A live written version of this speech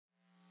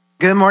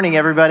Good morning,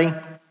 everybody.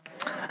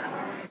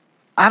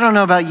 I don't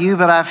know about you,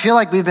 but I feel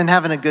like we've been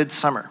having a good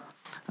summer.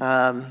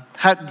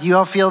 How do you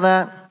all feel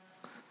that?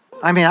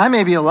 I mean, I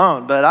may be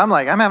alone, but I'm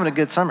having a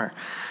good summer.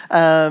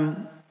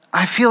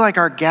 I feel like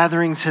our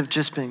gatherings have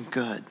just been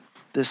good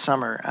this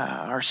summer.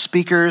 Our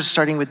speakers,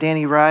 starting with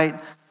Danny Wright,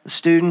 the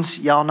students,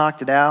 y'all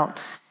knocked it out.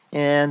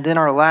 And then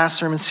our last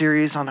sermon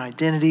series on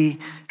identity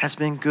has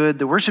been good.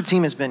 The worship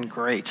team has been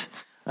great.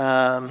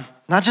 Not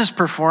just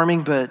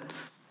performing, but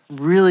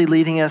really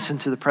leading us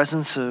into the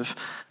presence of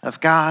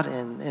God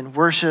and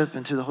worship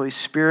and through the Holy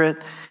Spirit.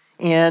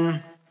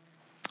 And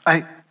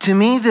to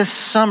me, this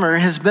summer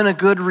has been a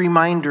good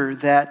reminder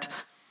that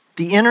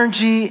the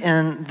energy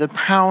and the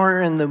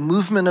power and the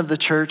movement of the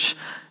church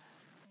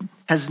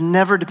has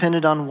never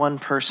depended on one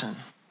person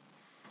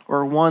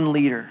or one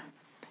leader.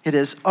 It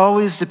has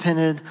always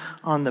depended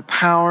on the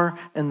power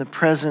and the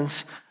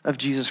presence of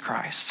Jesus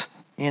Christ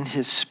and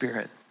his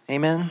Spirit.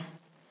 Amen?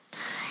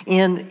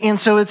 And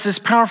so it's this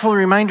powerful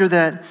reminder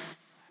that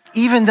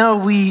even though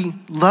we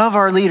love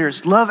our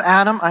leaders, love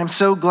Adam, I'm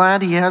so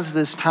glad he has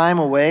this time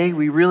away.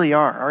 We really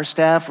are. Our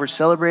staff, we're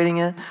celebrating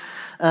it.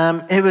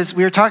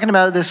 We were talking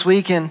about it this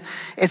week, and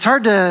it's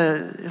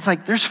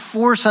like there's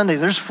 4 Sundays,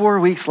 there's 4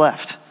 weeks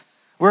left.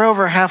 We're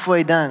over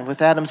halfway done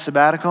with Adam's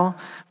sabbatical.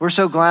 We're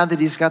so glad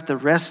that he's got the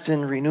rest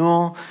and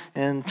renewal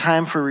and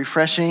time for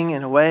refreshing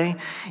and away.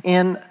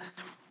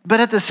 But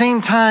at the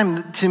same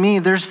time, to me,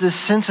 there's this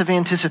sense of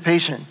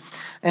anticipation.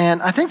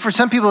 And I think for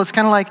some people, it's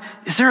kind of like,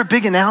 is there a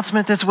big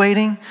announcement that's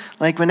waiting?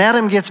 Like when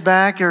Adam gets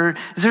back, or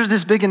is there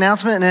this big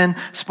announcement? And then,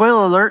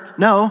 spoiler alert,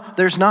 no,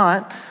 there's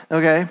not,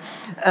 okay?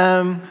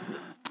 There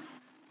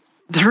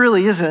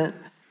really isn't.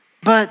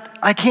 But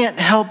I can't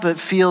help but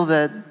feel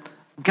that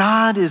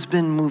God has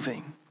been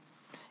moving.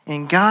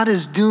 And God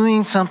is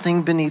doing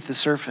something beneath the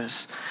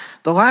surface.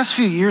 The last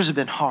few years have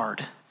been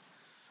hard,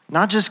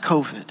 not just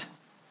COVID.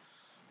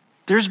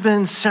 There's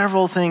been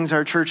several things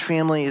our church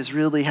family has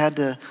really had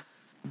to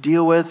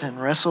deal with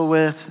and wrestle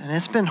with, and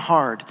it's been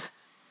hard.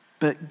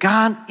 But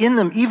God,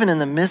 even in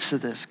the midst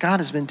of this, God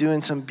has been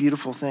doing some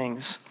beautiful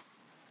things.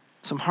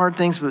 Some hard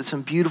things, but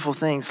some beautiful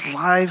things.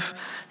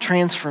 Life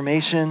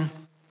transformation.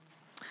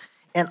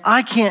 And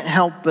I can't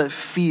help but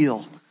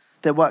feel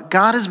that what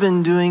God has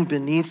been doing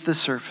beneath the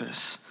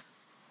surface,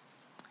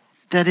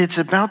 that it's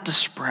about to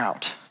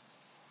sprout.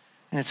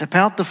 And it's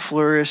about to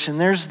flourish, and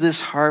there's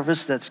this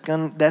harvest that's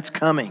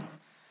coming.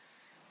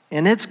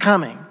 And it's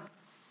coming.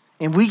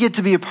 And we get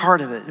to be a part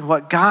of it, and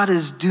what God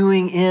is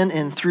doing in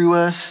and through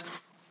us,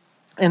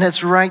 and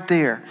it's right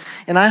there.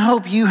 And I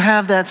hope you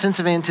have that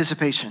sense of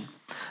anticipation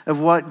of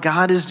what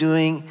God is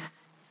doing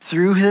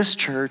through his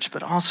church,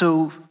 but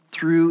also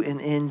through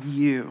and in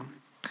you.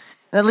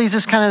 That leads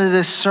us kind of to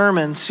this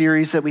sermon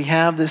series that we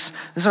have. This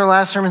is our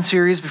last sermon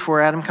series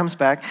before Adam comes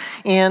back,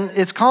 and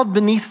it's called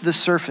Beneath the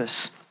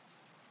Surface.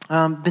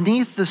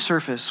 Beneath the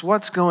surface,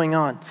 what's going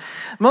on?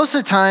 Most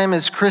of the time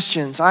as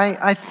Christians,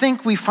 I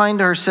think we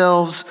find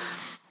ourselves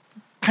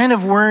kind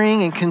of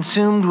worrying and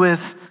consumed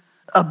with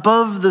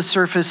above the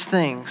surface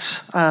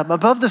things.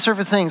 Above the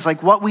surface things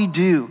like what we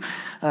do,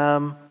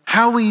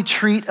 how we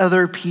treat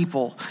other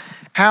people,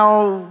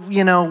 how,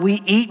 we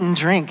eat and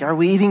drink. Are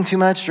we eating too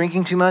much,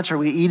 drinking too much? Are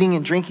we eating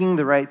and drinking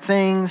the right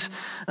things?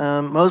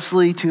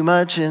 Mostly too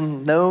much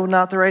and no,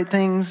 not the right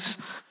things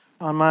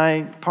on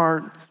my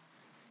part.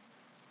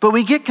 But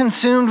we get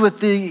consumed with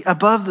the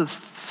above the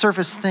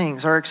surface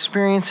things, our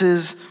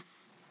experiences,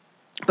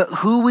 but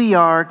who we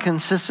are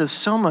consists of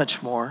so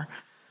much more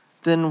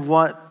than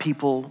what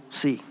people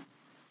see.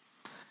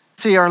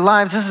 See, our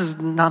lives, this is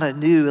not a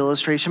new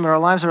illustration, but our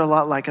lives are a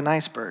lot like an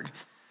iceberg,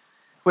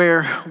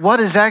 where what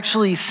is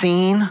actually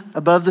seen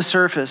above the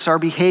surface, our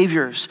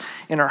behaviors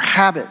and our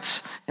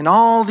habits and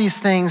all these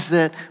things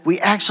that we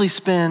actually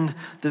spend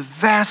the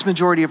vast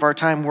majority of our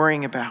time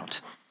worrying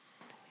about.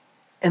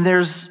 And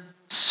there's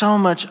so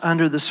much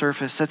under the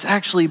surface that's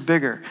actually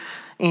bigger.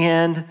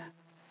 And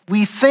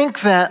we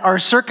think that our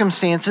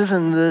circumstances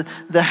and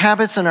the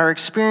habits and our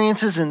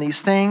experiences and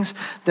these things,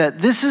 that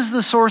this is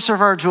the source of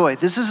our joy.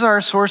 This is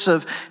our source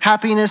of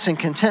happiness and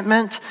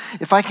contentment.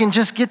 If I can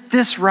just get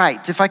this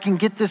right, if I can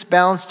get this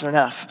balanced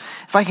enough,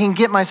 if I can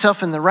get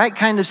myself in the right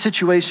kind of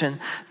situation,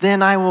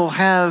 then I will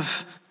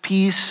have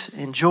peace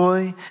and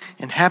joy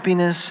and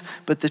happiness.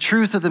 But the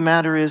truth of the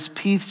matter is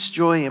peace,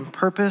 joy, and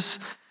purpose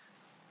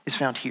is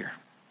found here,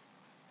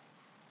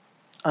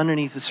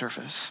 underneath the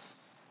surface.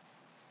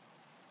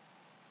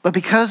 But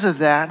because of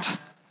that,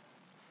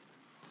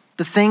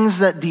 the things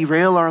that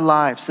derail our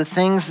lives, the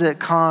things that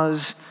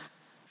cause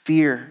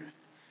fear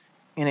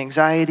and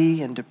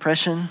anxiety and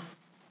depression,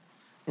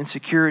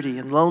 insecurity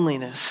and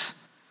loneliness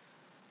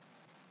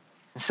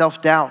and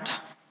self-doubt,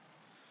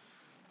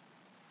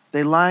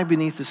 they lie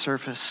beneath the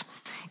surface.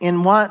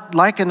 And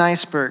like an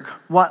iceberg,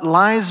 what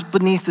lies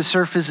beneath the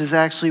surface is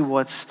actually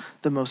what's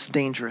the most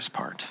dangerous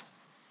part.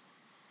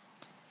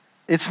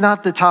 It's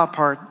not the top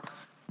part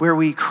where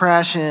we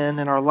crash in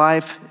and our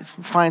life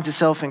finds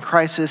itself in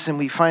crisis and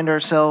we find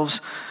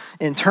ourselves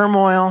in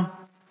turmoil.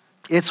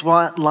 It's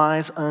what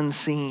lies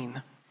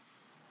unseen.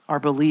 our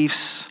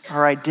beliefs,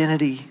 our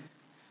identity,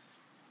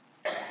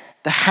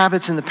 the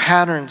habits and the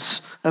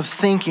patterns of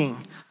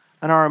thinking,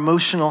 and our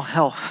emotional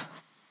health.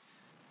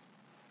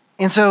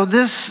 And so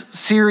this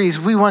series,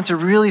 we want to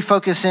really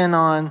focus in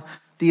on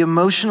the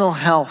emotional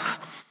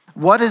health.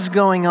 What is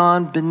going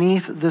on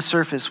beneath the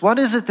surface? What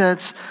is it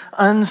that's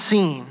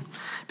unseen?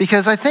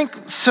 Because I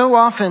think so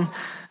often,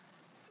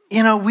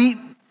 we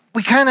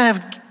kind of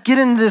get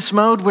into this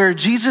mode where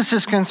Jesus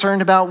is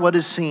concerned about what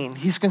is seen.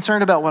 He's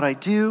concerned about what I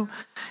do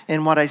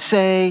and what I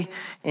say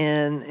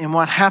and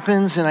what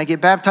happens, and I get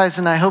baptized,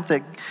 and I hope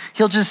that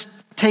he'll just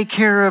take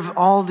care of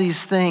all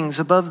these things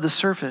above the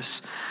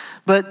surface.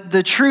 But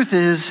the truth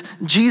is,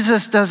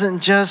 Jesus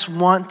doesn't just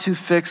want to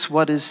fix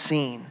what is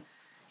seen.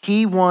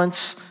 He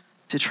wants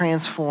to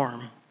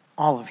transform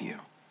all of you.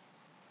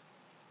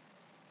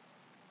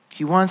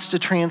 He wants to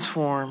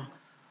transform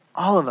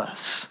all of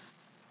us.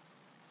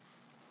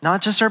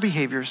 Not just our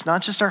behaviors,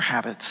 not just our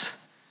habits,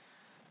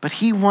 but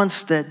he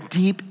wants that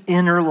deep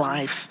inner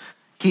life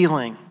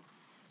healing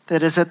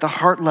that is at the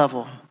heart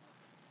level.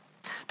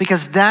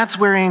 Because that's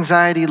where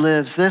anxiety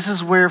lives. This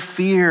is where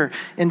fear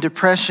and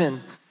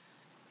depression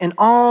and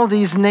all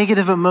these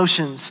negative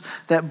emotions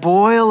that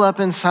boil up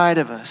inside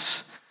of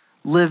us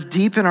live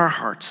deep in our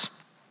hearts.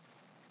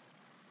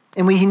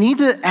 And we need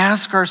to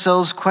ask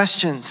ourselves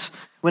questions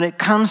when it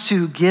comes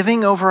to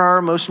giving over our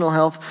emotional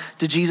health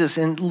to Jesus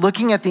and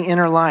looking at the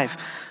inner life.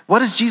 What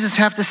does Jesus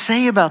have to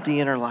say about the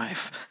inner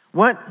life?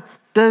 What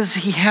does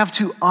he have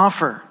to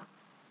offer?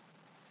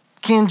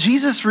 Can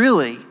Jesus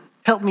really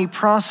help me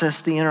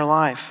process the inner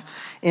life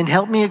and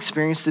help me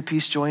experience the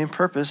peace, joy, and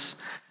purpose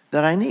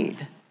that I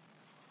need?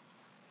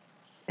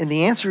 And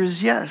the answer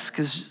is yes,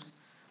 because,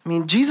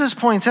 Jesus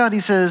points out, he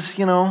says,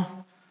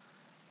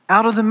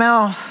 out of the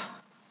mouth,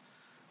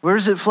 where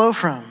does it flow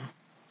from?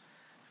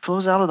 It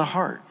flows out of the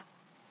heart.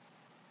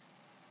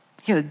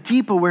 He had a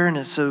deep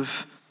awareness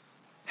of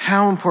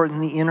how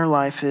important the inner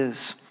life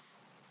is.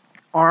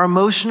 Our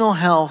emotional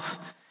health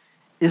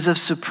is of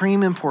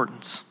supreme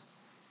importance.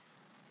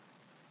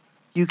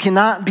 You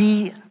cannot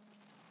be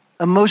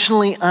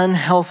emotionally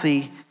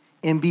unhealthy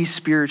and be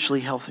spiritually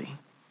healthy.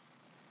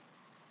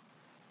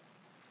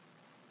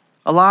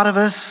 A lot of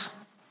us,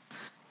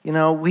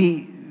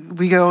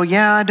 we go,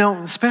 I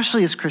don't,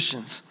 especially as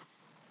Christians.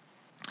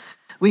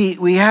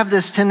 We have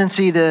this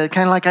tendency to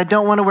kind of I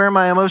don't want to wear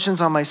my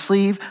emotions on my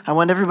sleeve. I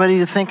want everybody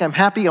to think I'm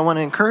happy. I want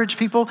to encourage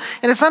people.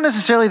 And it's not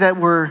necessarily that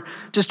we're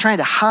just trying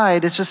to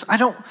hide. It's just I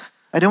don't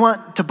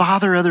want to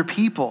bother other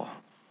people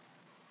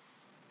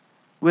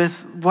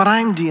with what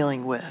I'm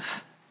dealing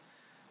with.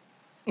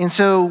 And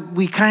so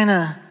we kind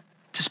of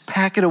just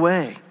pack it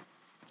away.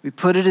 We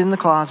put it in the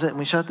closet and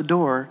we shut the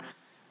door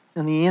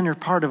in the inner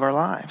part of our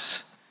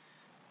lives.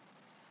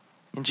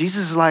 And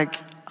Jesus is like,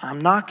 I'm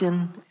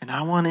knocking and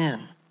I want in.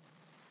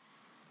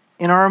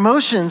 In our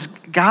emotions,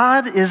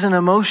 God is an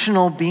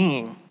emotional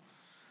being.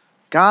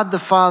 God the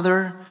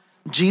Father,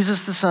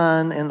 Jesus the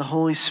Son, and the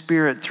Holy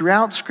Spirit.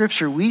 Throughout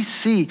Scripture, we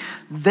see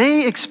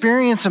they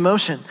experience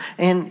emotion,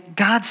 and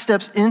God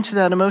steps into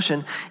that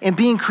emotion. And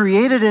being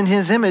created in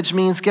his image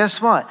means,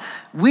 guess what?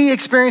 We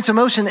experience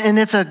emotion, and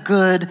it's a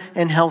good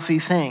and healthy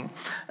thing.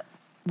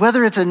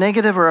 Whether it's a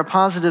negative or a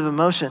positive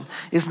emotion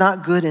is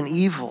not good and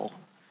evil.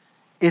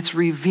 It's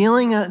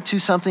revealing to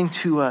something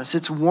to us.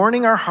 It's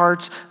warning our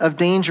hearts of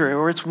danger,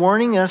 or it's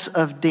warning us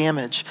of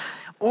damage,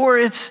 or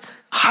it's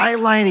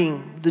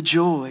highlighting the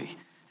joy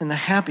and the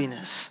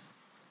happiness.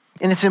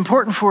 And it's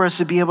important for us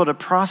to be able to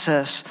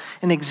process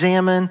and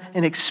examine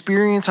and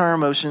experience our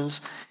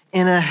emotions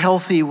in a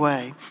healthy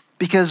way.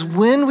 Because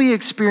when we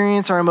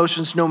experience our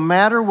emotions, no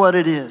matter what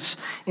it is,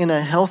 in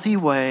a healthy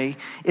way,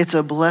 it's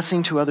a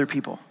blessing to other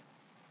people.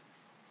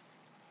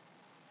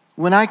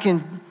 When I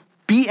can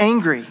be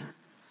angry,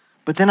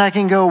 but then I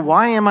can go,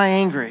 why am I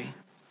angry?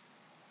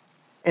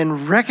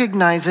 And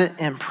recognize it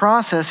and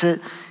process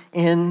it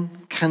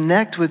and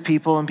connect with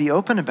people and be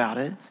open about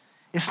it.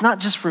 It's not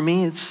just for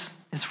me, it's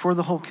for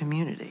the whole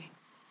community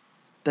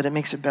that it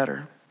makes it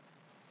better.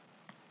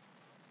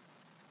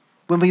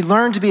 When we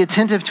learn to be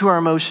attentive to our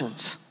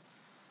emotions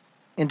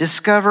and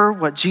discover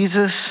what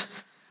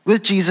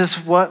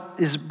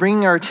is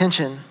bringing our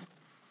attention,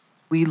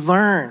 we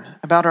learn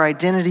about our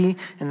identity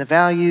and the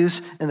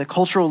values and the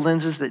cultural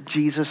lenses that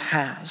Jesus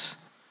has.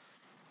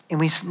 And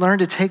we learn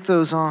to take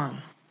those on.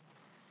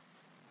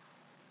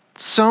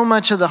 So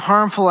much of the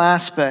harmful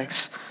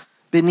aspects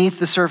beneath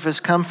the surface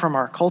come from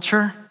our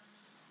culture,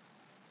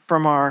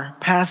 from our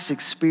past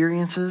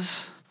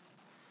experiences,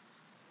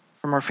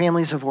 from our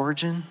families of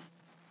origin,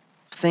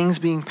 things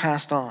being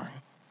passed on.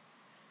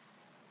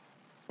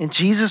 And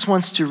Jesus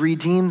wants to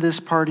redeem this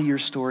part of your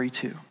story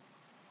too.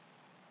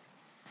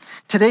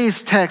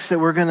 Today's text that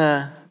we're going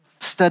to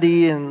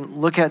study and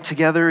look at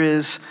together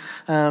is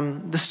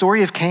the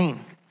story of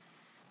Cain.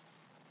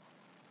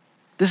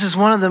 This is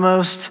one of the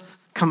most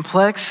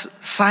complex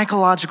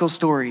psychological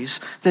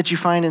stories that you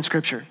find in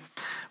Scripture.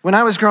 When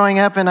I was growing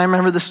up and I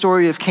remember the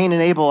story of Cain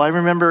and Abel, I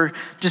remember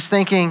just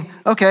thinking,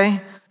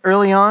 okay,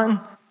 early on,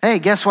 hey,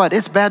 guess what?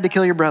 It's bad to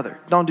kill your brother.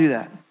 Don't do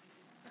that.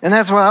 And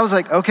that's why I was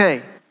like,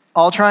 okay,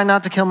 I'll try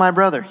not to kill my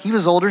brother. He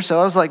was older, so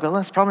I was like, well,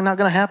 that's probably not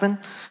going to happen.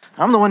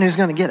 I'm the one who's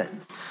going to get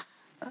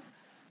it.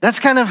 That's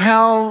kind of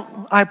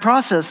how I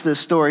processed this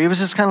story. It was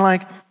just kind of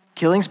like,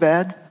 killing's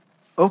bad.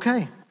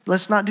 Okay,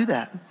 let's not do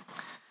that.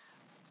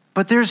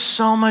 But there's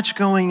so much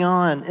going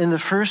on in the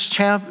first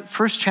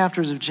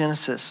chapters of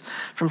Genesis.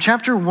 From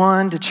chapter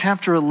 1 to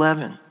chapter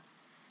 11,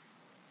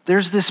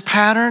 there's this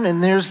pattern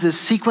and there's this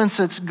sequence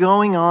that's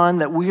going on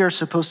that we are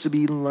supposed to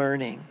be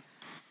learning.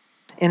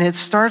 And it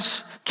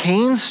starts,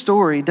 Cain's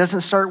story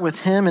doesn't start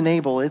with him and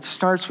Abel. It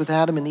starts with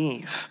Adam and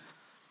Eve.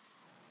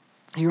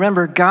 You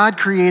remember, God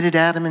created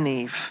Adam and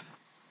Eve.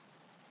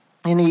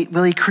 And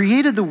he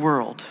created the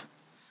world.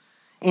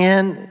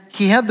 And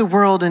he had the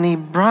world and he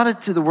brought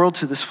it to the world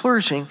to this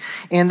flourishing.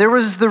 And there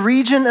was the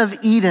region of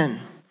Eden.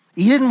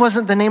 Eden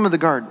wasn't the name of the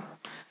garden.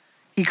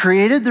 He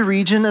created the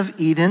region of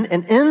Eden.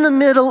 And in the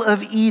middle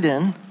of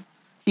Eden,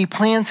 he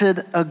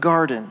planted a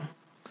garden.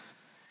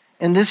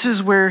 And this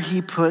is where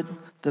he put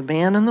the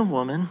man and the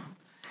woman.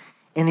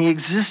 And he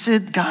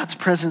existed, God's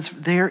presence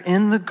there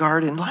in the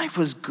garden. Life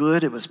was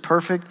good. It was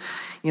perfect.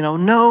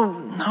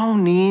 No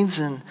needs.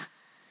 And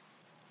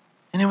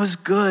it was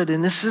good.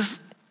 And this is,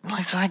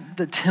 it's like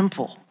the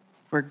temple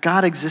where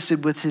God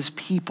existed with his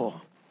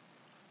people.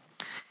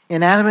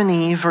 And Adam and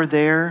Eve are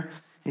there.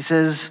 He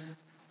says,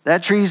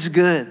 that tree's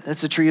good.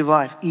 That's a tree of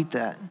life. Eat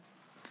that.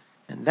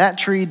 And that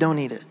tree, don't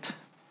eat it.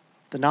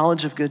 The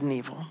knowledge of good and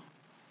evil.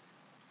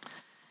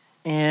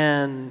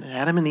 And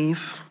Adam and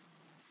Eve,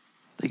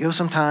 they go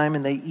some time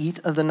and they eat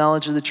of the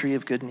knowledge of the tree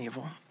of good and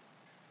evil.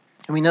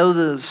 And we know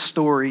the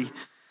story,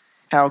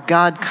 how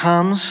God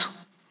comes.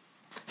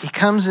 He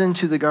comes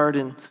into the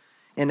garden.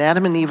 And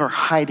Adam and Eve are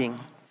hiding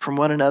from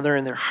one another,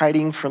 and they're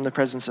hiding from the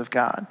presence of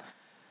God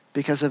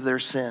because of their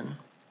sin.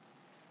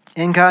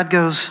 And God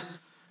goes,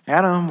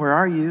 Adam, where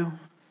are you?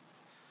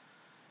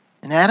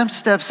 And Adam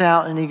steps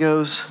out and he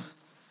goes,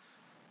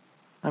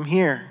 I'm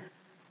here.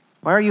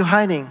 Why are you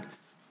hiding?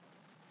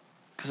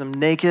 Because I'm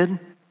naked.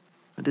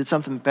 I did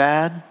something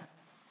bad.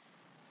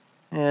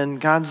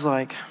 And God's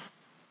like,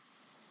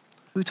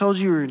 who told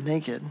you were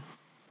naked?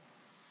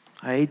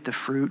 I ate the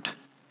fruit,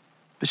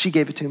 but she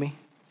gave it to me.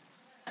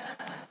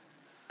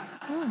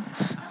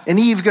 And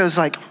Eve goes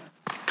like,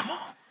 come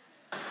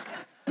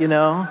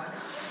on,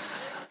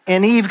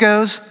 And Eve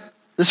goes,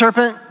 the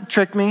serpent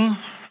tricked me.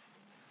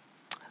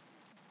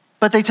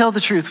 But they tell the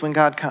truth when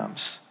God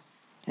comes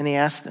and he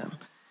asks them.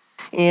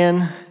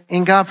 And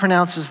God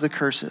pronounces the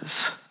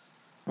curses,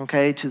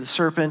 okay, to the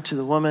serpent, to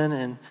the woman,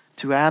 and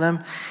to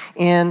Adam.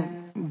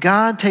 And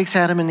God takes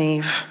Adam and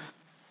Eve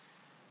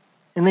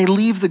and they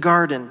leave the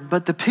garden.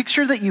 But the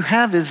picture that you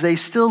have is they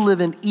still live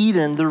in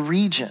Eden, the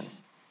region.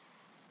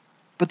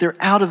 But they're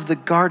out of the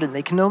garden.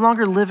 They can no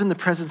longer live in the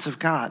presence of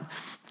God.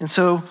 And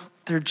so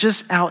they're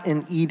just out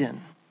in Eden,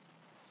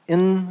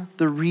 in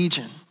the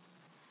region.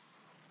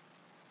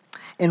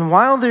 And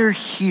while they're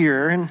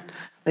here and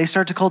they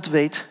start to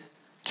cultivate,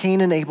 Cain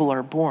and Abel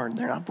are born.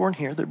 They're not born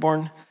here, they're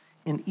born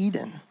in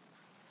Eden.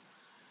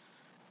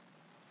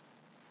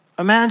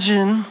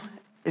 Imagine,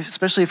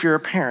 especially if you're a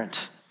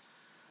parent,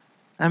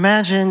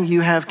 imagine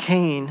you have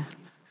Cain,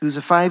 who's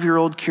a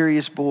 5-year-old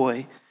curious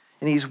boy,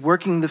 and he's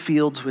working the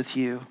fields with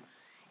you.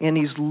 And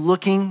he's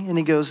looking and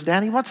he goes,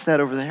 Daddy, what's that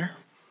over there?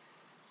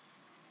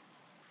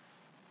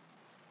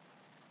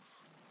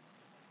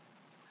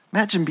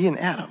 Imagine being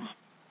Adam.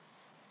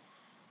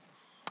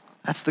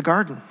 That's the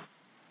garden.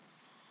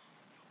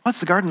 What's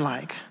the garden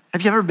like?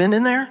 Have you ever been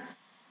in there?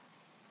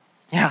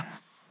 Yeah,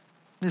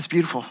 it's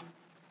beautiful.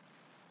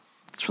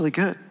 It's really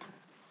good.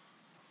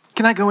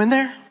 Can I go in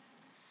there?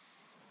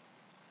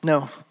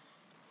 No,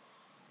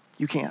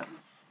 you can't.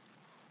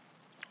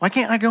 Why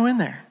can't I go in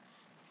there?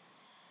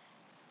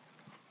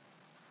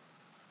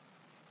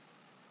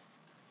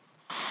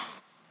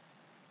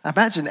 I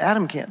imagine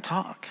Adam can't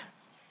talk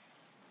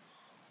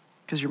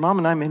because your mom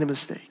and I made a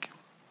mistake.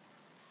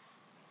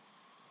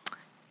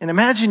 And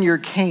imagine you're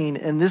Cain,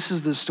 and this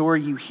is the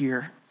story you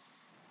hear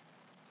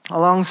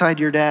alongside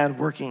your dad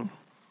working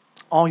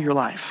all your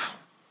life.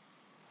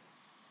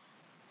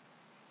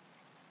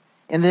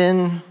 And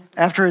then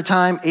after a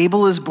time,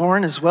 Abel is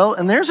born as well,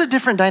 and there's a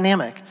different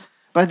dynamic.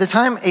 By the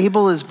time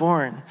Abel is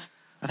born,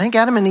 I think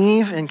Adam and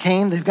Eve and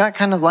Cain, they've got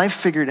kind of life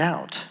figured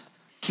out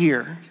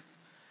here.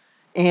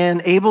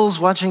 And Abel's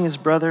watching his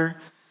brother,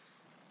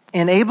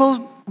 and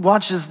Abel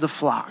watches the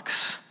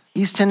flocks.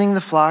 He's tending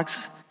the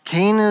flocks.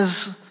 Cain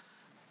is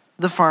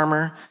the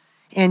farmer.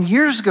 And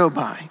years go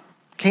by.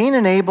 Cain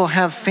and Abel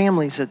have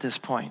families at this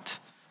point,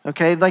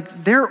 okay?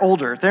 Like, they're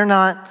older. They're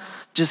not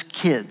just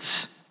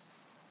kids.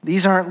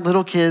 These aren't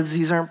little kids.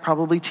 These aren't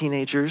probably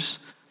teenagers.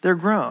 They're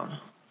grown.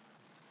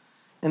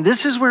 And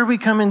this is where we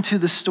come into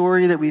the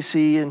story that we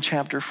see in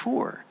chapter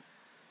 4.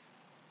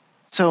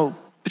 So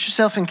put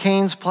yourself in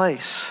Cain's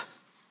place,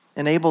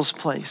 in Abel's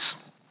place.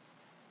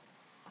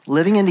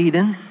 Living in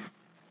Eden,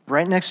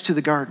 right next to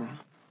the garden.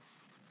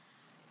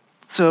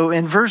 So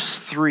in verse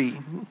 3,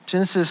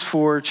 Genesis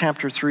 4,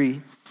 chapter 3,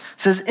 it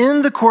says,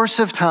 in the course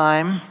of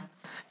time,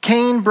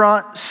 Cain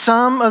brought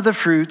some of the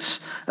fruits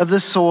of the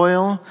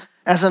soil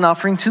as an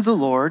offering to the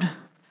Lord,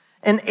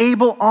 and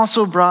Abel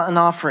also brought an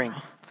offering,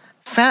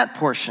 fat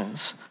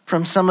portions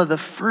from some of the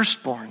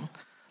firstborn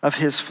of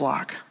his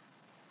flock.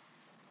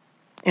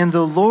 And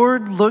the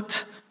Lord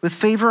looked with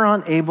favor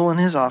on Abel and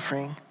his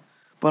offering,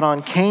 but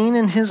on Cain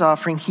and his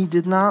offering he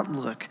did not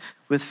look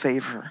with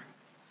favor.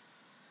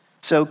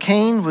 So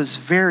Cain was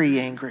very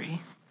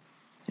angry,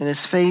 and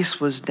his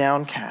face was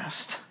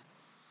downcast.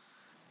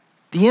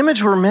 The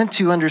image we're meant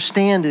to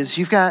understand is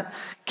you've got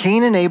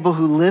Cain and Abel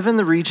who live in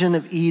the region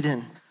of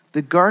Eden.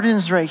 The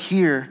garden's right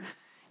here,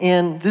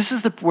 and this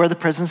is where the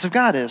presence of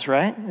God is,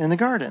 right? In the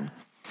garden.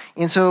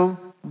 And so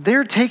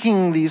they're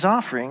taking these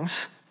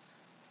offerings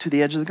to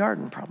the edge of the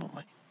garden,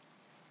 probably.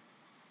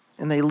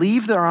 And they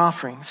leave their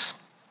offerings.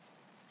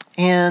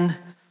 And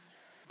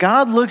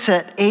God looks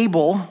at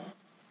Abel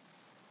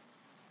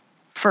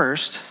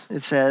first, it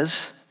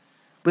says,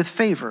 with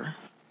favor.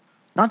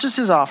 Not just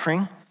his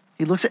offering,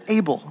 he looks at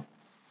Abel.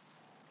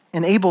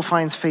 And Abel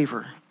finds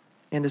favor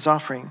in his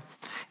offering.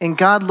 And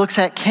God looks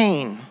at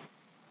Cain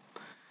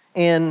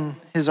and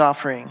his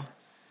offering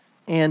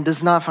and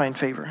does not find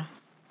favor.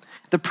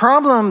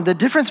 The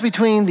difference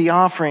between the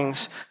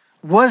offerings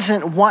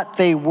wasn't what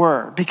they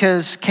were,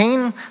 because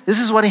Cain, this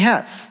is what he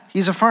has.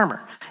 He's a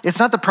farmer. It's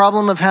not the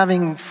problem of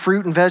having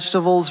fruit and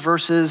vegetables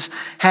versus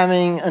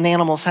having an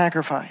animal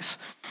sacrifice.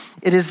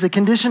 It is the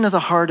condition of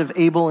the heart of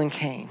Abel and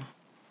Cain.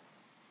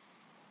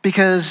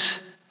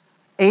 Because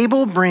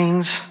Abel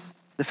brings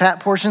the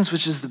fat portions,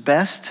 which is the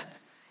best,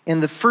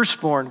 and the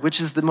firstborn, which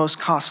is the most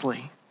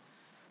costly.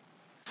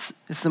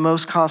 It's the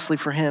most costly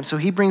for him. So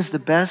he brings the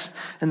best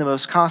and the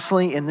most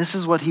costly, and this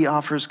is what he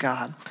offers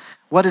God.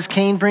 What does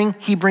Cain bring?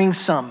 He brings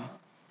some.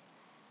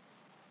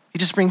 He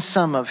just brings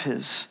some of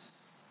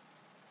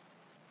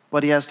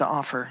what he has to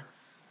offer.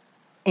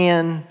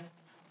 And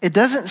it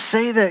doesn't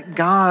say that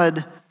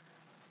God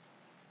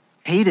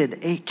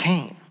hated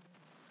Cain.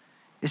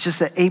 It's just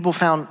that Abel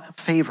found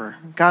favor.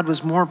 God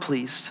was more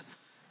pleased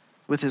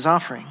with his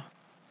offering.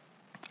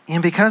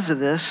 And because of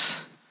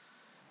this,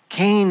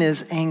 Cain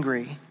is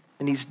angry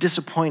and he's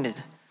disappointed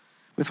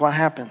with what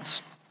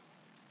happens.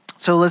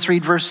 So let's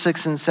read verse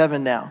 6 and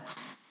 7 now.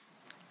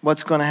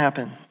 What's going to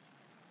happen?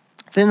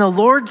 Then the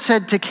Lord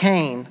said to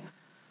Cain,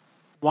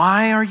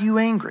 "Why are you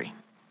angry?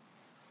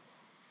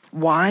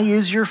 Why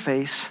is your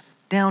face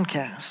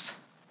downcast?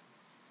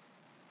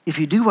 If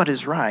you do what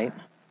is right,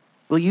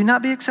 will you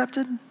not be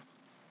accepted?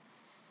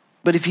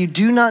 But if you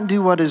do not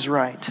do what is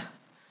right,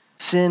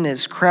 sin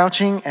is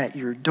crouching at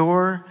your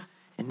door,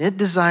 and it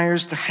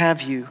desires to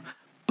have you,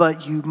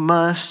 but you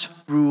must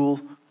rule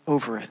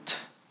over it."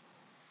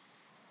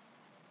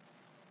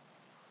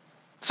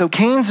 So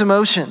Cain's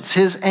emotions,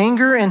 his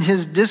anger and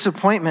his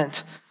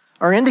disappointment,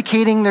 are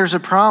indicating there's a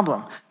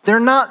problem. They're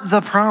not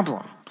the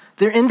problem.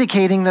 They're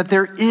indicating that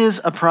there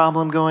is a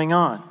problem going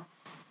on.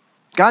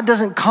 God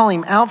doesn't call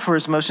him out for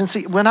his emotions.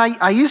 See, when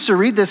I used to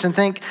read this and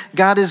think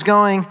God is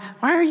going,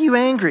 "Why are you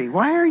angry?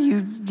 Why are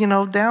you,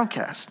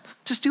 downcast?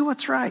 Just do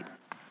what's right."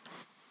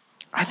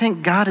 I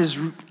think God is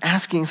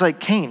asking, he's like,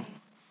 "Cain,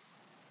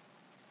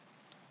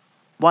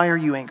 why are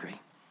you angry?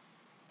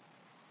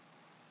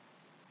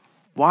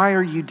 Why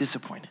are you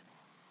disappointed?"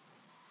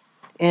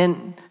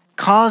 And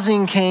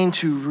causing Cain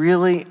to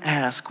really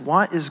ask,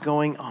 what is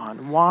going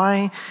on?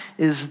 Why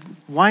is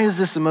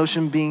this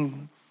emotion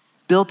being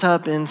built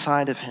up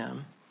inside of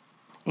him?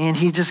 And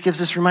he just gives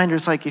this reminder.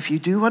 It's like, if you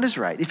do what is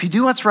right, if you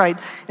do what's right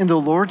in the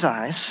Lord's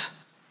eyes,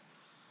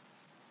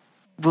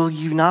 will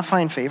you not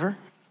find favor?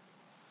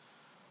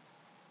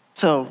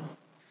 So,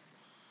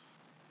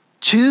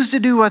 choose to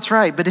do what's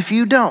right, but if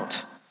you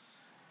don't,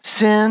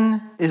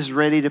 sin is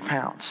ready to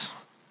pounce.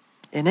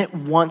 And it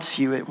wants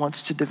you, it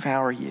wants to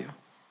devour you.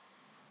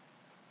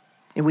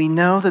 And we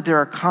know that there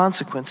are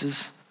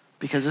consequences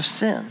because of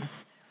sin.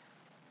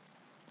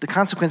 The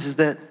consequences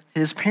that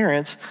his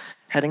parents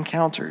had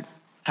encountered,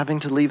 having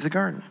to leave the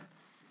garden.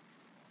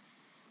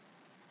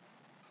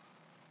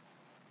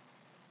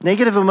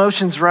 Negative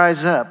emotions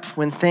rise up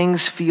when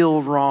things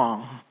feel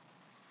wrong.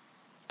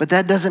 But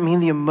that doesn't mean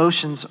the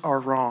emotions are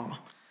wrong.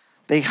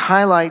 They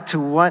highlight to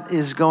what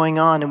is going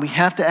on, and we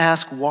have to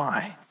ask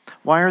why.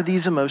 Why are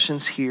these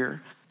emotions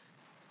here?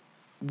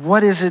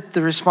 What is it,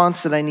 the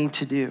response that I need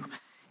to do?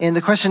 And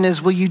the question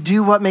is, will you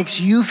do what makes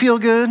you feel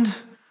good?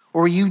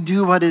 Or will you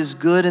do what is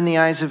good in the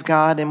eyes of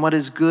God and what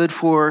is good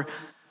for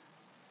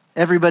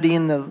everybody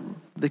in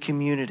the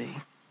community?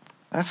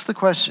 That's the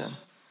question.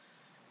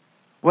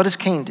 What does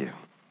Cain do?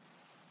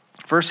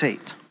 Verse 8.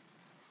 It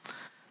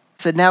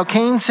said, "Now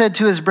Cain said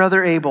to his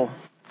brother Abel,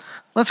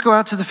 'Let's go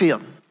out to the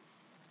field.'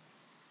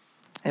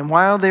 And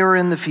while they were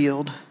in the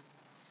field,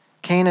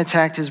 Cain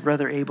attacked his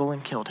brother Abel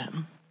and killed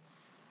him.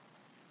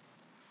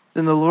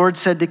 Then the Lord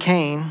said to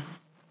Cain,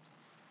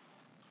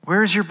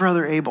 'Where is your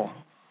brother Abel?'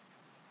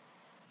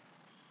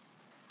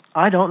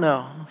 'I don't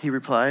know,' he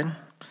replied.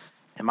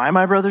 'Am I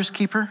my brother's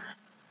keeper?'"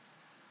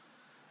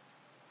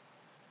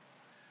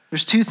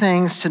 There's two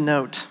things to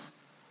note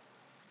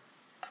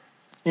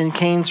in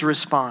Cain's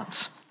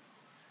response.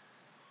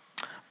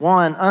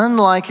 One,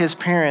 unlike his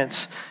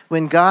parents,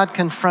 when God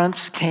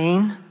confronts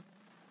Cain,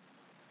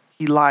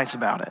 he lies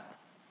about it.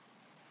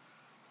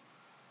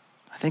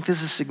 I think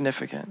this is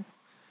significant.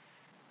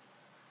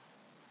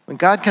 When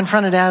God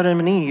confronted Adam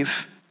and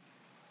Eve,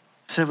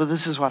 he said, well,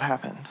 this is what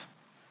happened.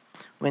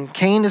 When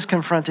Cain is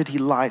confronted, he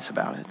lies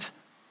about it.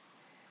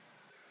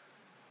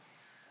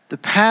 The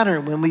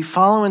pattern, when we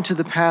follow into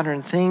the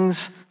pattern,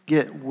 things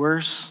get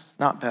worse,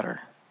 not better.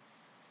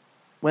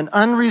 When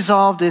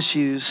unresolved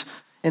issues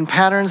and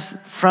patterns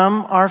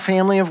from our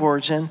family of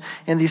origin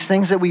and these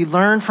things that we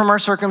learn from our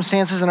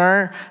circumstances and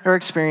our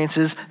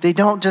experiences, they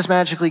don't just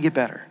magically get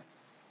better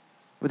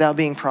without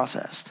being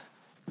processed,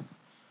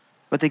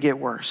 but they get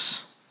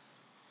worse.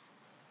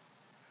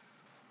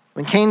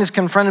 When Cain is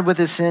confronted with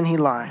his sin, he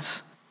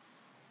lies.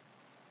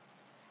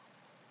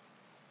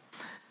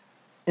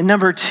 And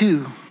number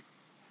 2,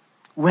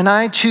 when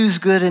I choose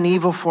good and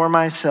evil for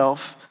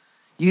myself,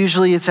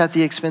 usually it's at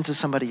the expense of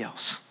somebody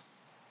else.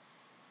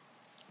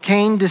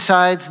 Cain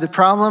decides the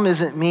problem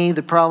isn't me,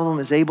 the problem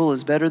is Abel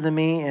is better than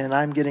me, and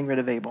I'm getting rid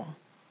of Abel.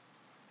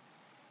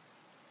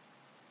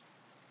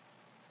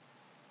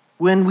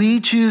 When we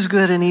choose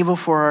good and evil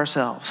for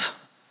ourselves,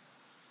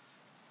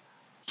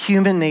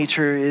 human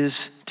nature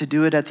is to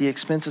do it at the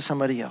expense of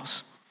somebody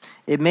else.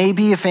 It may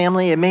be a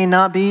family, it may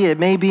not be, it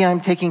may be I'm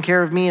taking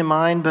care of me and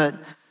mine, but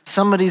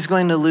somebody's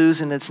going to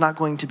lose and it's not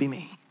going to be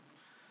me.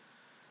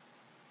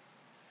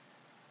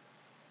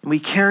 And we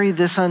carry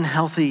this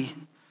unhealthy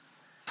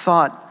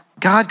thought.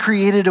 God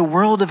created a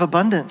world of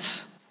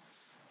abundance,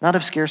 not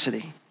of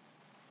scarcity.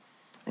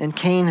 And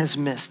Cain has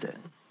missed it.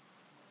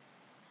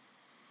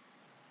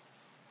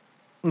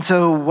 And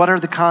so what are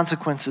the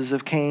consequences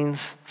of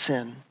Cain's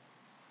sin,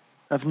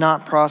 of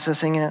not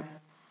processing it?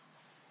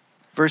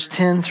 Verse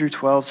 10 through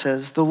 12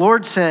 says, the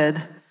Lord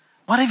said,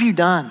 what have you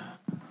done?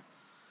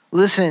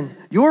 Listen,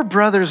 your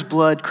brother's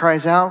blood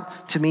cries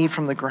out to me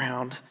from the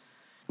ground.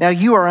 Now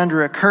you are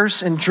under a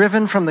curse and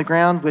driven from the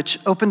ground, which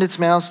opened its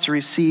mouth to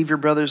receive your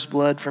brother's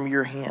blood from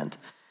your hand.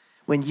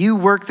 When you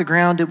work the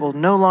ground, it will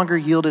no longer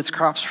yield its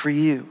crops for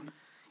you.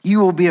 You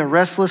will be a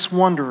restless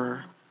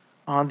wanderer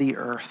on the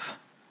earth.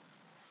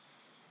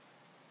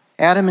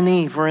 Adam and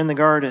Eve were in the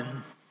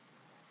garden,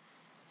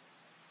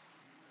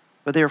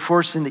 but they were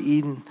forced into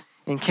Eden.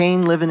 And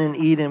Cain, living in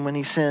Eden when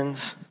he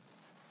sins,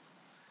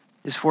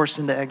 is forced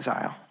into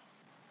exile.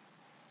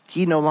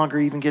 He no longer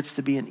even gets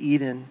to be in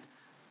Eden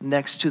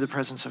next to the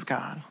presence of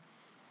God.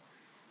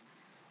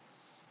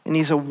 And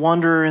he's a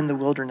wanderer in the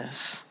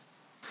wilderness.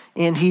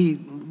 And he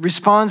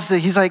responds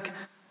he's like,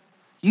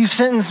 you've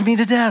sentenced me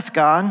to death,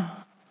 God.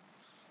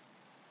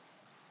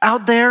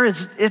 Out there,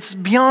 it's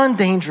beyond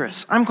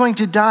dangerous. I'm going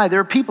to die. There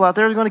are people out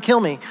there who are going to kill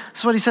me.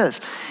 That's what he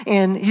says.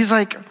 And he's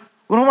like,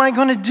 what am I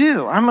going to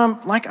do? I'm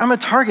a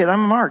target.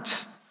 I'm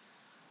marked.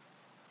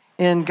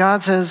 And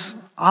God says,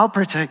 I'll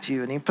protect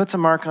you. And he puts a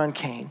mark on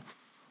Cain.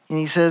 And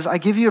he says, I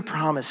give you a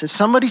promise. If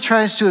somebody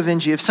tries to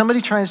avenge you, if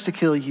somebody tries to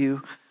kill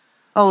you,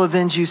 I'll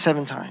avenge you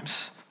 7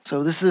 times.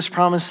 So this is this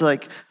promise,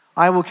 like,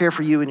 I will care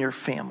for you and your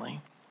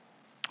family.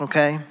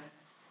 Okay?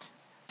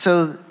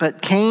 So,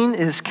 but Cain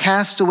is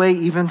cast away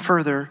even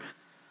further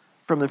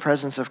from the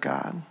presence of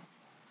God.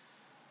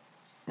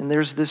 And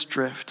there's this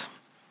drift.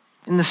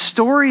 And the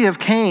story of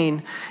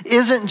Cain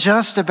isn't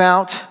just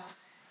about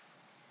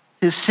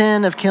his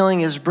sin of killing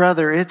his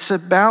brother. It's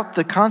about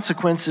the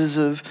consequences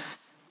of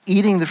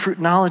eating the fruit,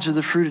 knowledge of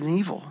the fruit and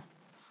evil.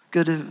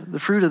 The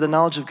fruit of the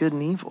knowledge of good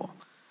and evil.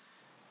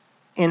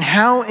 And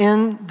how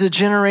in the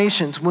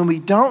generations, when we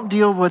don't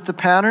deal with the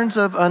patterns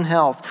of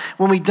unhealth,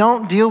 when we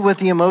don't deal with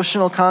the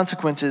emotional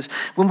consequences,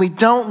 when we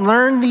don't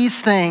learn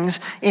these things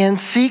and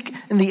seek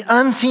in the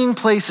unseen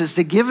places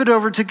to give it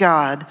over to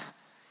God,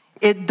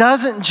 it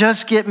doesn't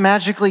just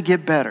magically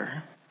get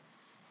better.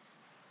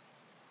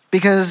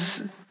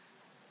 Because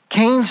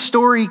Cain's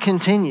story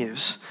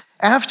continues.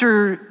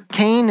 After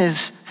Cain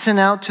is sent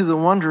out to the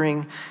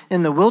wandering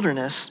in the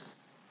wilderness,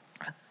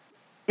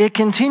 it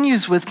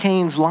continues with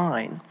Cain's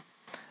line.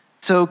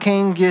 So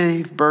Cain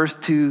gave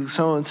birth to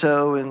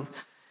so-and-so,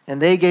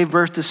 and they gave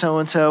birth to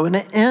so-and-so, and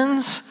it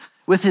ends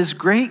with his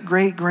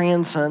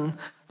great-great-grandson,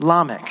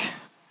 Lamech.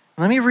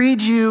 Let me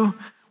read you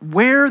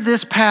where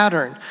this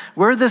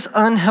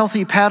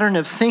unhealthy pattern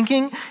of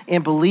thinking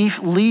and belief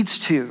leads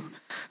to.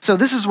 So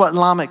this is what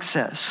Lamech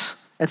says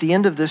at the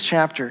end of this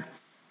chapter.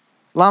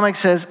 Lamech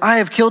says, I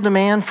have killed a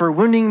man for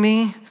wounding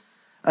me,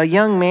 a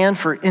young man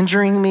for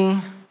injuring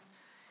me.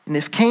 And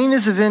if Cain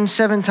is avenged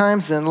 7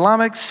 times, then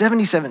Lamech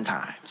 77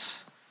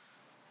 times.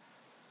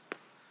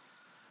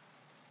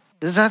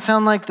 Does that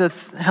sound like the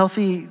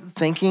healthy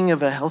thinking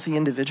of a healthy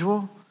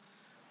individual?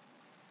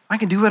 I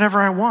can do whatever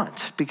I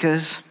want,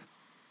 because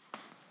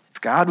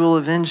if God will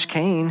avenge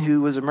Cain,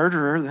 who was a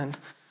murderer, then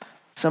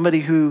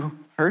somebody who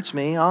hurts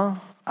me,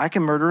 I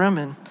can murder him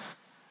and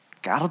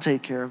God will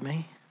take care of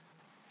me.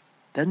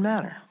 Doesn't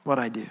matter what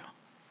I do.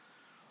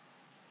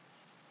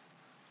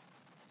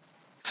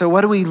 So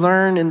what do we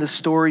learn in the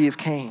story of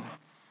Cain?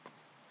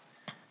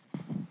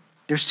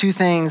 There's 2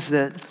 things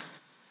that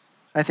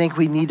I think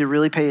we need to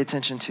really pay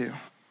attention to.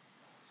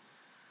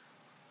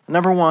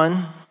 Number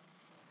 1,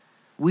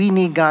 we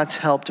need God's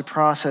help to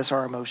process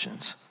our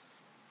emotions.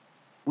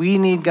 We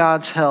need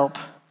God's help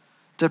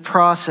to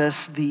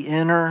process the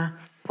inner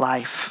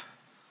life.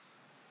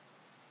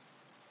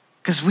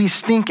 Because we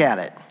stink at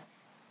it.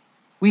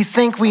 We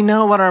think we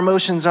know what our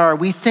emotions are.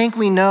 We think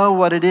we know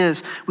what it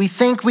is. We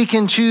think we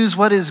can choose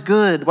what is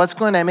good, what's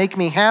going to make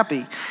me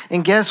happy.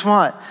 And guess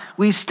what?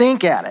 We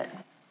stink at it.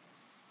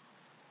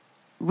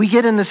 We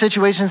get in the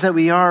situations that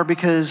we are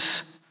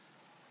because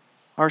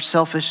our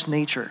selfish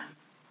nature.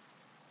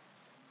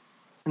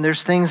 And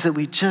there's things that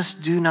we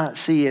just do not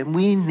see. And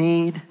we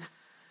need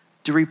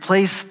to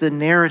replace the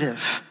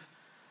narrative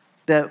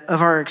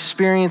of our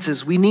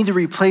experiences. We need to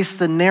replace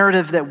the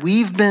narrative that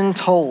we've been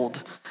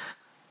told,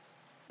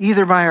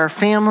 either by our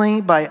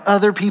family, by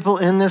other people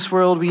in this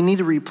world. We need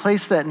to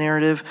replace that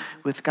narrative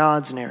with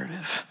God's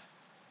narrative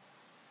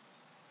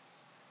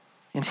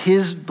and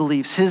his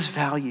beliefs, his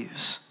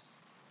values.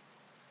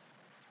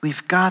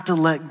 We've got to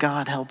let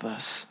God help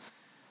us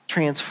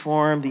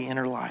transform the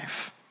inner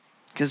life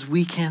because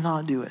we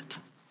cannot do it.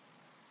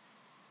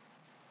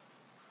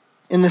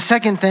 And the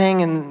second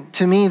thing, and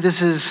to me,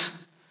 this is,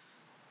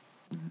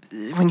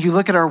 when you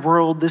look at our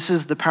world, this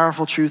is the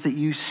powerful truth that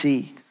you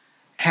see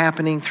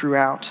happening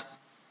throughout.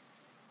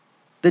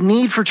 The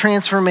need for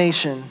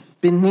transformation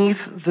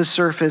beneath the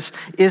surface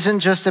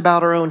isn't just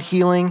about our own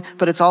healing,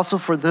 but it's also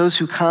for those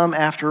who come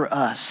after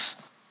us.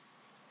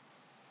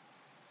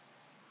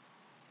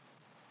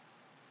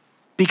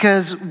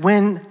 Because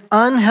when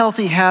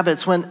unhealthy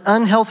habits, when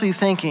unhealthy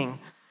thinking,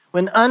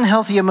 when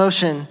unhealthy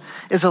emotion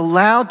is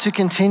allowed to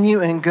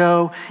continue and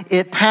go,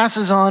 it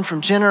passes on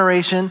from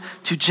generation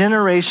to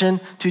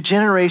generation to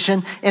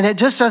generation, and it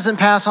just doesn't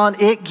pass on,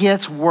 it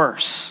gets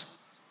worse.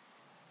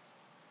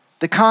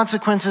 The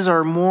consequences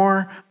are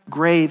more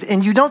grave.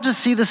 And you don't just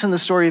see this in the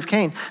story of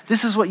Cain.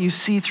 This is what you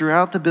see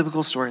throughout the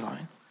biblical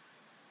storyline.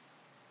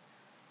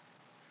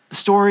 The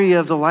story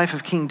of the life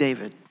of King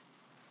David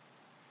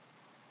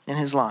and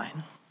his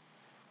line.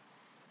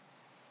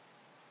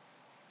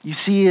 You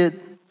see it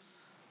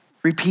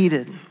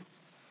repeated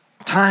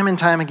time and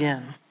time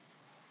again.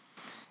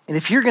 And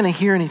if you're going to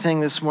hear anything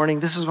this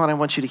morning, this is what I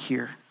want you to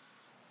hear.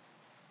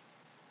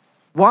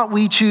 What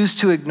we choose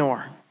to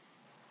ignore,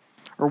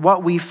 or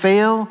what we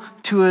fail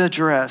to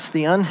address,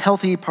 the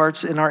unhealthy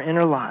parts in our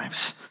inner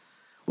lives,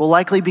 will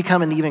likely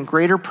become an even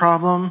greater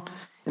problem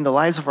in the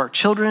lives of our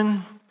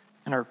children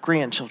and our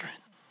grandchildren.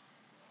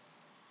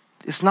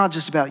 It's not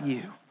just about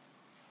you.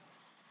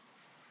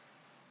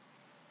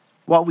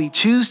 What we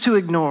choose to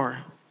ignore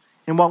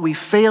and what we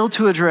fail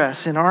to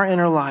address in our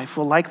inner life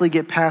will likely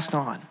get passed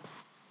on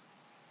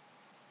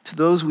to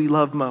those we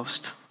love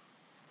most.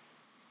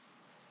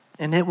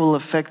 And it will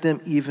affect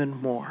them even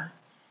more.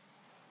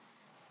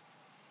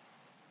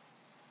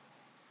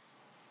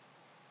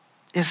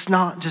 It's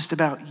not just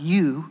about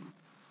you.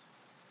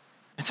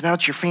 It's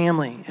about your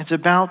family. It's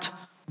about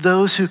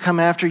those who come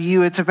after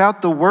you. It's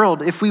about the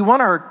world. If we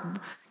want our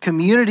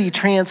community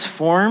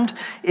transformed,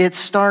 it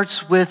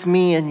starts with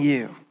me and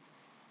you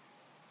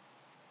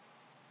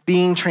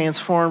being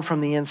transformed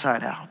from the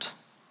inside out.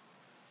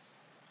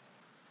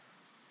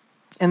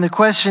 And the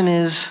question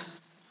is,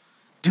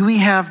 do we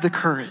have the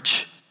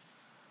courage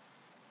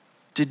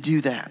to do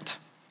that?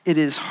 It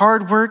is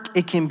hard work.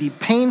 It can be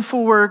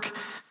painful work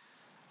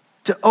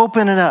to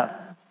open it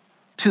up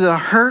to the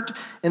hurt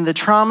and the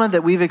trauma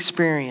that we've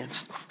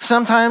experienced.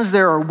 Sometimes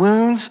there are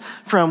wounds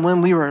from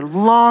when we were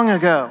long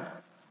ago,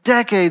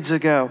 decades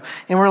ago,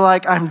 and we're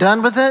like, I'm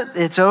done with it,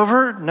 it's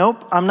over.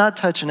 Nope, I'm not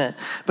touching it.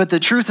 But the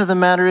truth of the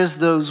matter is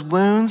those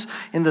wounds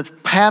and the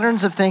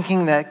patterns of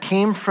thinking that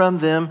came from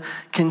them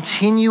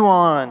continue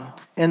on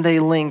and they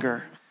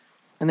linger.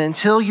 And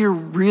until you're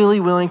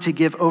really willing to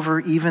give over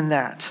even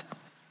that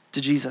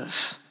to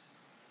Jesus,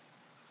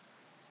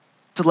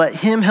 to let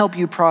him help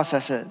you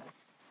process it,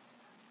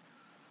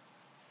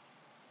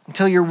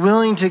 until you're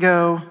willing to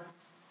go,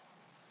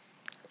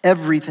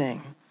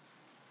 everything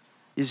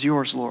is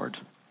yours, Lord,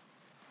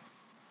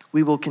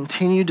 we will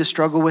continue to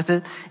struggle with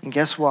it. And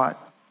guess what?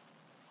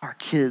 Our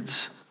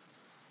kids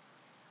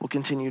will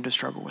continue to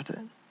struggle with it.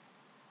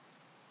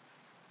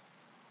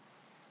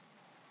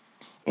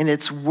 And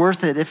it's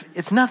worth it,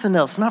 if nothing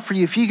else, not for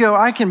you. If you go,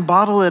 I can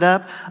bottle it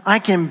up, I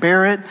can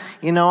bear it,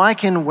 I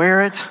can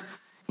wear it,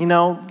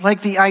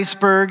 like the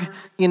iceberg,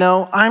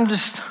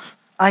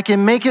 I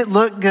can make it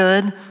look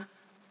good.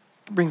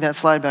 Bring that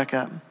slide back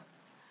up.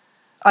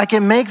 I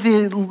can make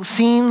the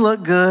scene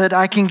look good.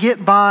 I can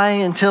get by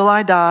until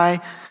I die.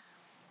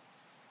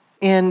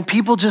 And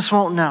people just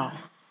won't know.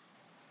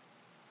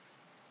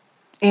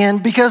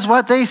 And because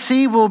what they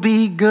see will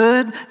be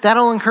good,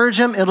 that'll encourage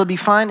them, it'll be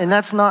fine. And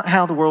that's not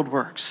how the world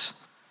works.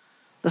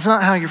 That's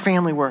not how your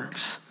family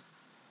works.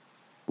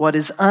 What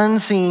is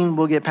unseen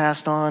will get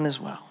passed on as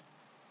well.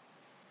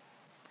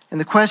 And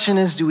the question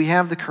is, do we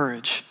have the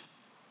courage?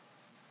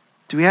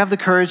 Do we have the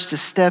courage to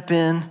step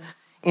in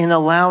and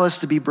allow us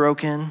to be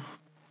broken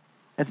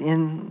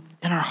in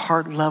our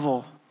heart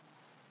level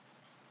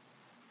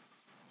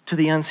to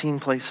the unseen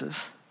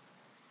places?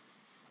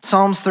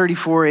 Psalms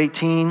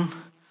 34:18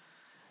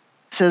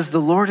 says,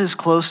 the Lord is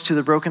close to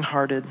the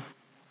brokenhearted,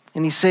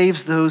 and he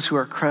saves those who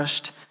are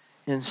crushed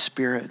in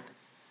spirit.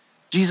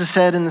 Jesus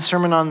said in the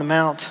Sermon on the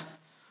Mount,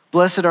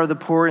 "Blessed are the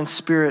poor in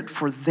spirit,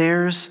 for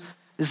theirs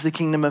is the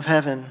kingdom of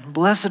heaven.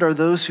 Blessed are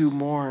those who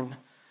mourn,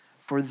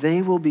 for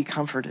they will be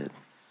comforted."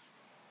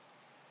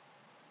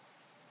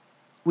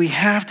 We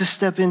have to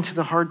step into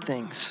the hard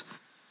things.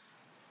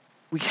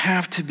 We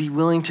have to be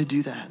willing to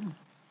do that.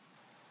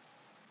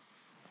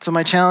 So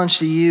my challenge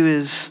to you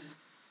is,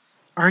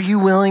 are you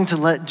willing to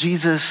let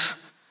Jesus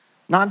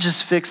not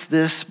just fix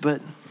this,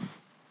 but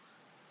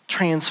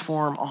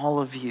transform all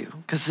of you?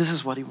 Because this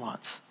is what he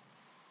wants.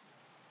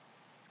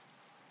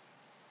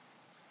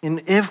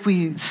 And if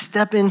we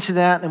step into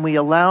that and we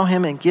allow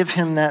him and give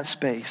him that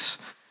space,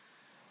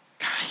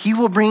 he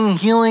will bring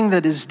healing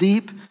that is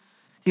deep.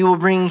 He will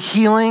bring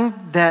healing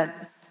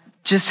that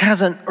just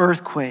has an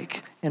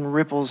earthquake and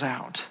ripples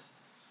out.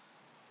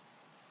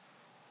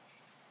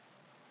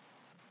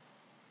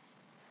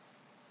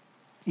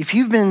 If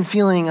you've been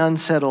feeling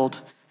unsettled,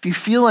 if you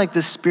feel like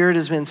the Spirit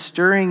has been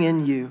stirring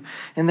in you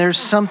and there's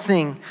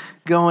something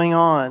going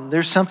on,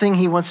 there's something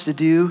he wants to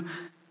do,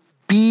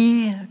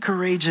 be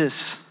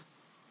courageous.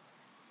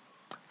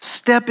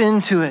 Step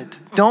into it.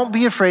 Don't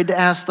be afraid to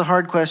ask the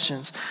hard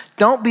questions.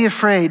 Don't be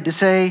afraid to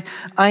say,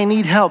 "I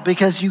need help,"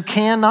 because you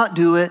cannot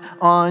do it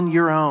on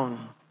your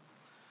own.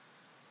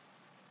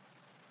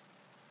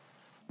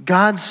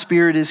 God's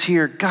Spirit is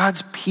here.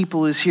 God's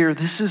people is here.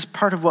 This is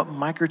part of what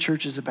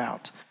microchurch is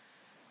about.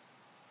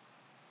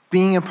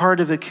 Being a part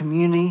of a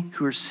community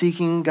who are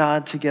seeking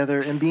God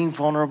together and being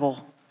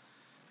vulnerable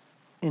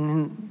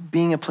and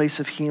being a place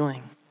of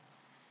healing.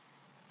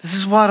 This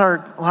is what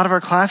a lot of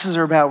our classes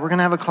are about. We're going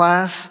to have a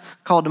class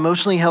called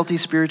Emotionally Healthy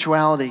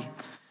Spirituality.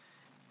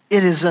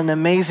 It is an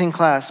amazing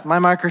class. My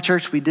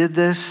microchurch, we did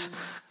this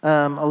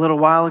a little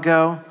while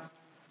ago.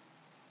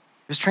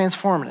 It was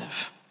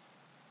transformative.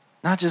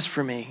 Not just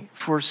for me,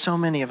 for so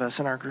many of us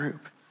in our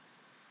group.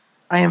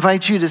 I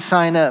invite you to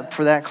sign up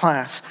for that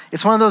class.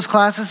 It's one of those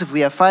classes, if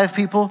we have 5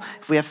 people,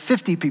 if we have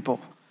 50 people,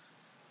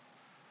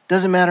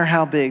 doesn't matter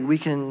how big, we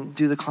can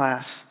do the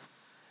class.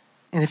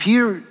 And if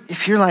you're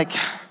like,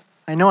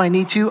 "I know I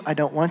need to, I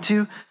don't want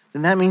to,"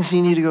 then that means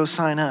you need to go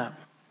sign up.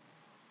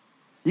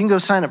 You can go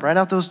sign up right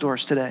out those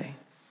doors today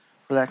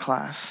for that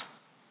class.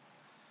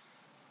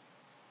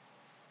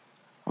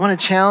 I want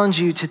to challenge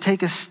you to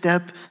take a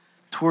step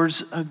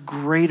towards a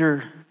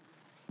greater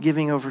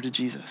giving over to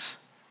Jesus.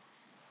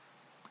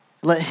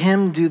 Let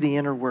him do the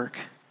inner work.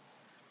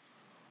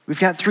 We've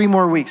got 3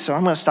 more weeks, so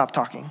I'm going to stop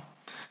talking.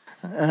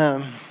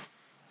 But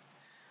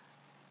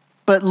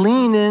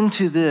lean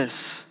into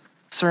this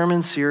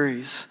sermon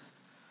series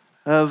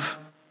of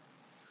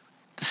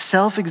the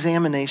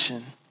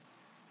self-examination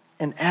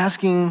and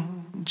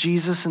asking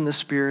Jesus and the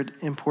Spirit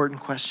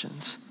important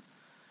questions.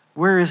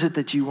 Where is it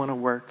that you want to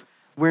work?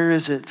 Where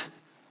is it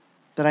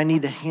that I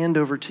need to hand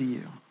over to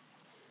you?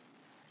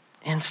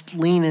 And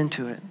lean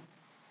into it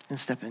and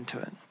step into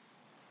it.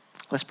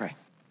 Let's pray.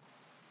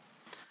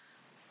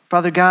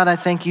 Father God, I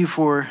thank you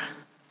for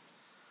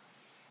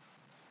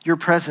your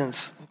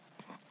presence,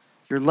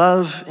 your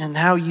love, and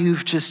how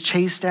you've just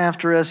chased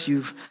after us.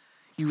 You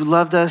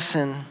loved us,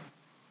 and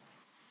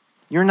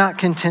you're not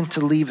content to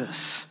leave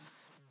us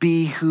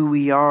be who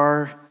we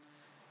are.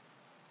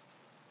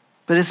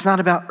 But it's not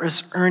about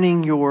us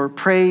earning your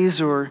praise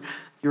or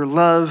your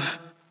love.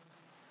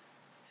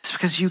 It's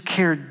because you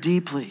care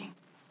deeply.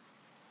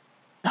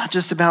 Not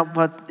just about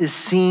what is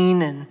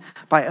seen and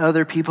by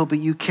other people, but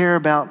you care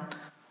about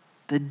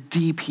the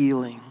deep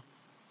healing,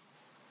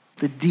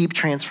 the deep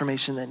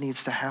transformation that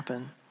needs to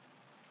happen.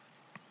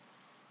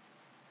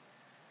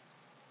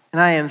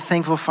 And I am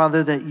thankful,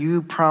 Father, that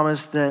you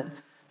promised that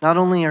not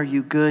only are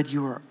you good,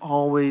 you are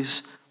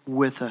always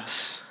with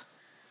us.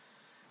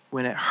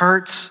 When it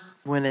hurts,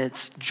 when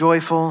it's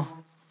joyful,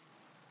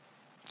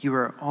 you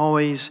are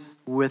always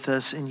with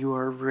us, and you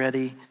are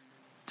ready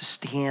to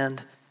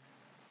stand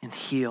and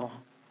heal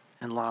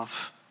and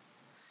love.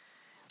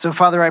 So,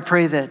 Father, I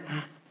pray that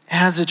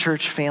as a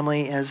church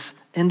family, as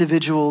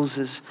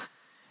individuals,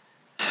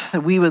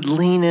 that we would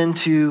lean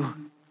into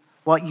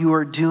what you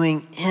are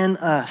doing in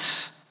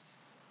us,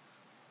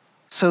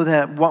 so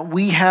that what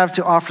we have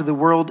to offer the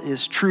world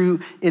is true,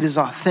 it is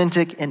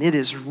authentic, and it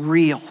is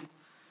real.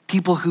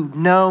 People who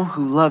know,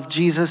 who love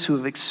Jesus, who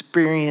have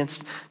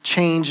experienced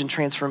change and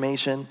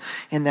transformation,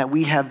 and that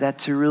we have that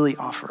to really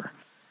offer.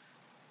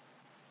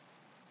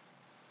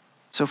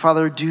 So,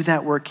 Father, do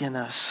that work in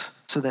us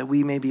so that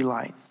we may be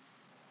light.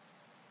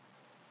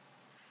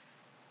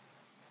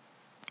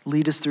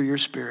 Lead us through your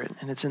Spirit,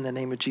 and it's in the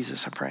name of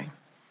Jesus I pray.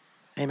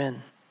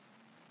 Amen.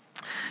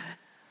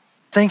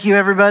 Thank you,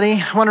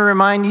 everybody. I want to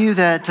remind you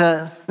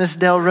that Miss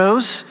Del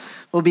Rose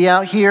will be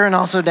out here and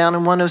also down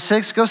in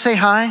 106. Go say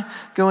hi.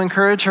 Go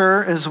encourage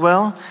her as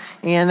well.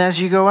 And as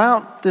you go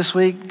out this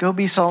week, go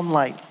be salt and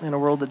light in a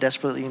world that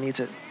desperately needs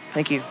it.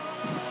 Thank you.